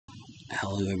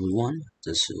Hello everyone,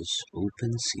 this is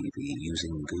OpenCV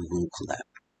using Google Colab.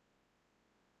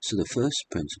 So the first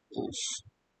principles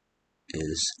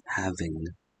is having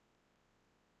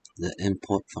the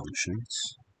import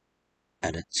functions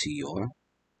added to your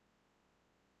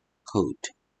code.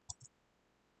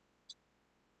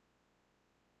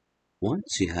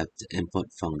 Once you have the import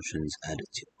functions added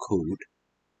to your code,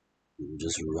 you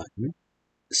just run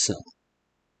the cell.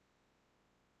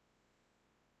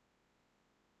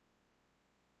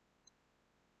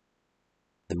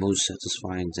 The most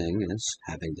satisfying thing is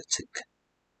having the tick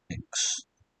next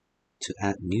to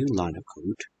add new line of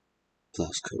code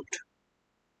plus code.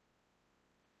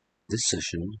 This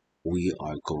session we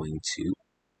are going to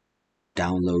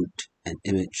download an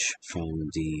image from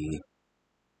the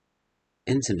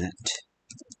internet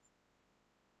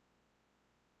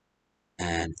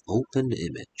and open the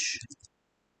image.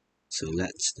 So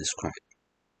let's describe.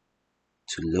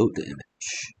 To load the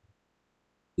image,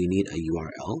 we need a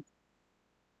URL.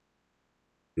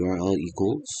 URL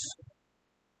equals,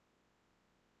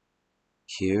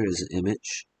 here is an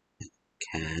image. It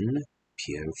can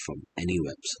appear from any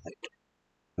website.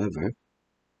 However,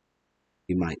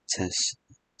 you might test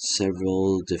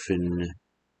several different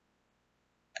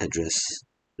address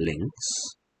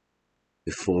links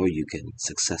before you can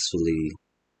successfully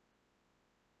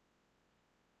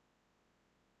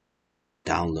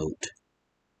download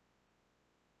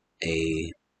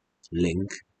a link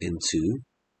into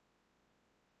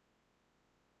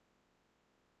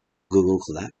Google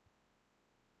Colab.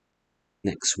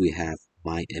 Next, we have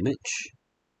my image.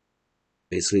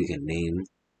 Basically, you can name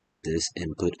this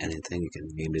input anything. You can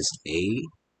name this A.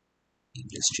 You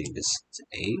just change this to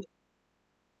A.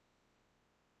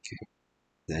 Okay.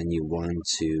 Then you want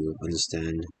to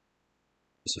understand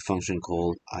there's a function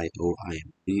called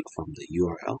io.imread from the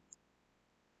URL.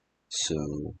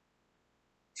 So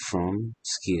from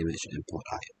skimage import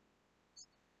io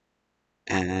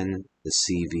and the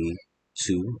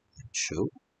cv2 show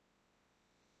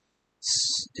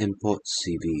import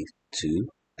cv2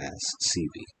 as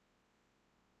cv.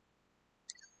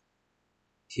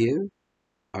 Here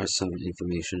are some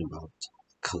information about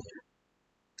color,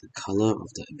 the color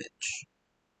of the image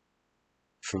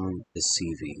from the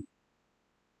cv.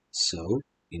 So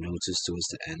you notice towards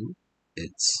the end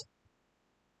it's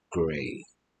gray.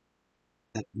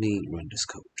 Let me run this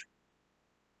code.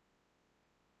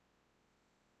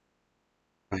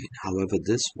 Right, however,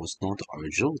 this was not the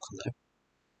original color,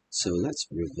 so let's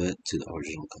revert to the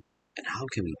original color. And how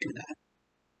can we do that?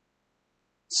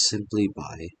 Simply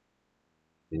by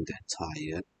doing the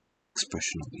entire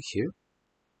expression over here.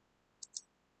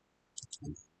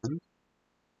 And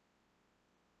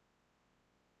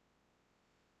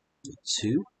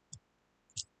 2.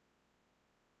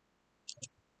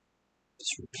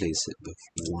 Just replace it with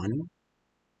 1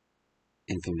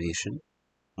 information,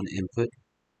 1 input,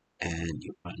 and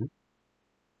you run.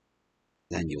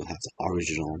 Then you will have the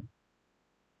original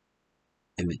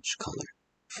image color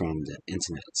from the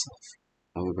internet itself.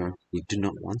 However, we do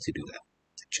not want to do that,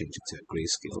 to change it to a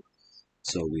grayscale.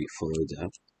 So we follow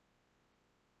the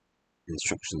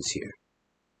instructions here.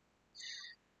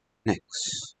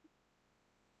 Next,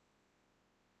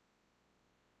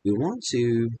 we want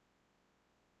to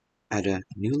add a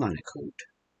new line of code,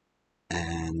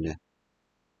 and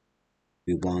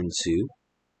we want to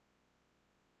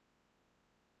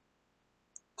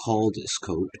call this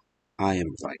code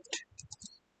io.imread.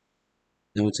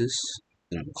 Notice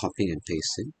that I'm copying and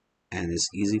pasting, and it's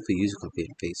easy for you to copy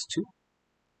and paste too.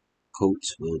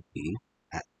 Codes will be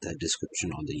at the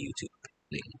description on the YouTube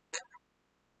link.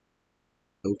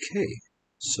 Okay,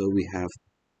 so we have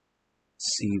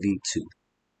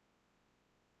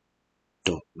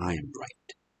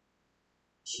cv2.imread.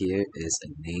 Here is a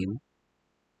name.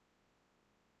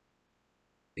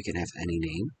 You can have any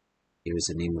name. Here is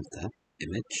the name of the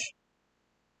image.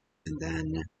 And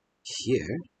then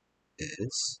here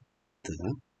is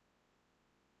the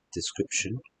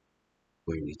description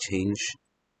where we change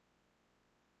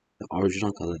the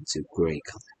original color to gray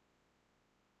color.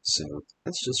 So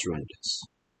let's just run this.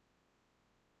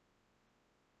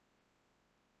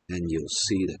 And you'll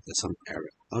see that there's some error.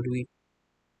 How do we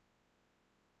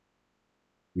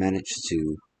manage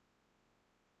to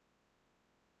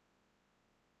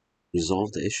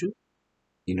resolve the issue?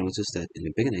 You notice that in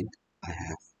the beginning, I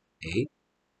have a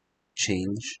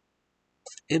change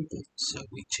input. So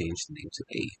we change the name to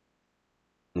A.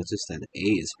 Notice that A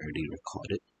is already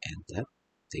recorded in the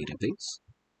database.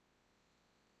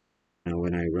 Now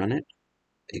when I run it,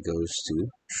 it goes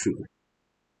to true.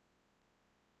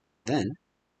 Then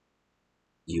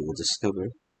you will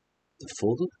discover the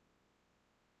folder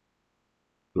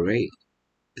gray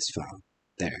is found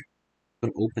there.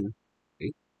 But open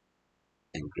gray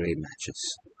and gray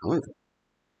matches. However,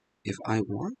 if I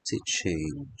want to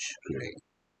change gray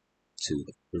to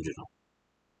the original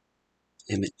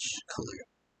image color,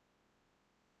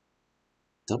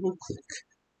 double click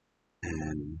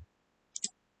and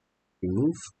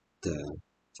remove the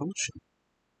function,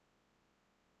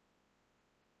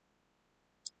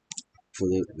 fill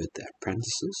it with the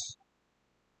parentheses,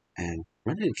 and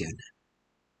run it again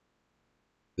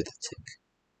with a tick.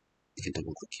 You can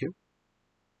double click here.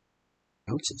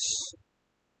 Notice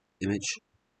image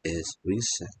is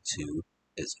reset to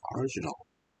its original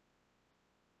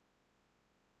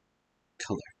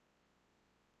color.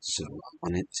 So I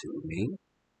want it to remain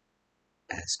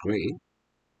as gray.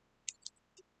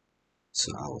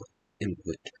 So I'll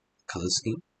input color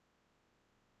scheme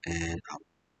and I'll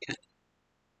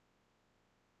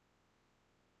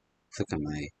click on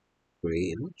my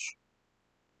gray image.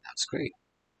 That's great.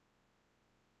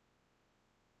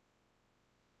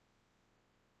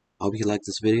 I hope you liked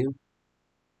this video.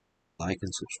 Like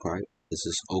and subscribe. This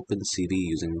is OpenCV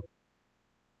using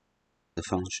the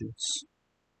functions.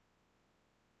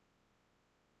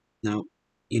 Now,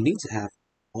 you need to have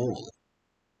all,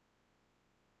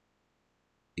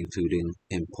 including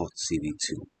import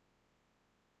cv2,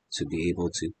 to be able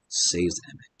to save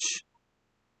the image.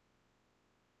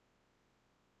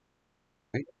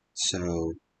 Right?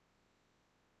 So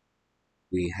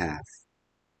we have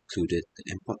included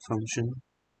the import function.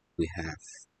 We have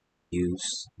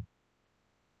used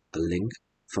a link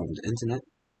from the internet,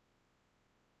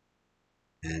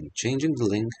 and changing the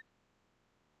link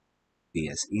be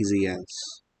as easy as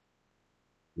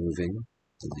moving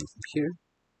the link from here.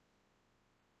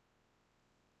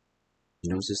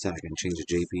 Notice that I can change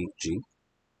a JPG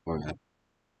or a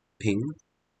ping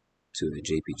to a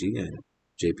JPG and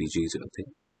JPG to a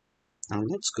ping. Now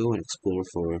let's go and explore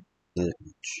for the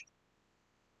image.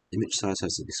 Image size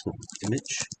has to be small.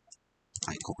 Image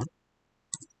icon,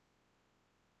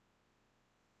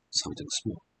 something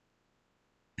small,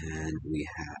 and we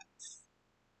have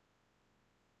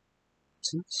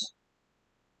buttons.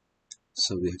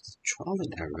 So we have the trial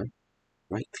and error.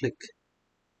 Right click,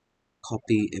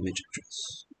 copy image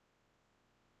address.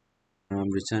 Now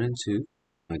I'm returning to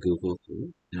my Google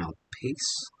tool, and I'll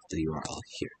paste the URL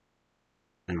here,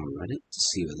 and I'll run it to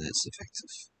see whether it's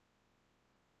effective.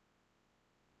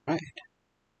 Right,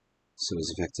 so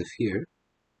it's effective here.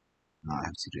 Now I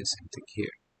have to do the same thing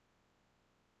here.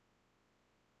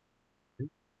 Okay.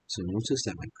 So notice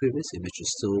that my previous image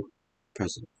is still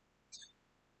present.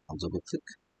 I'll double click,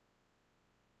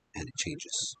 and it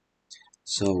changes.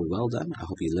 So well done. I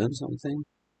hope you learned something.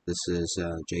 This is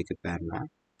Jacob Van Rapp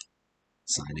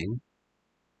signing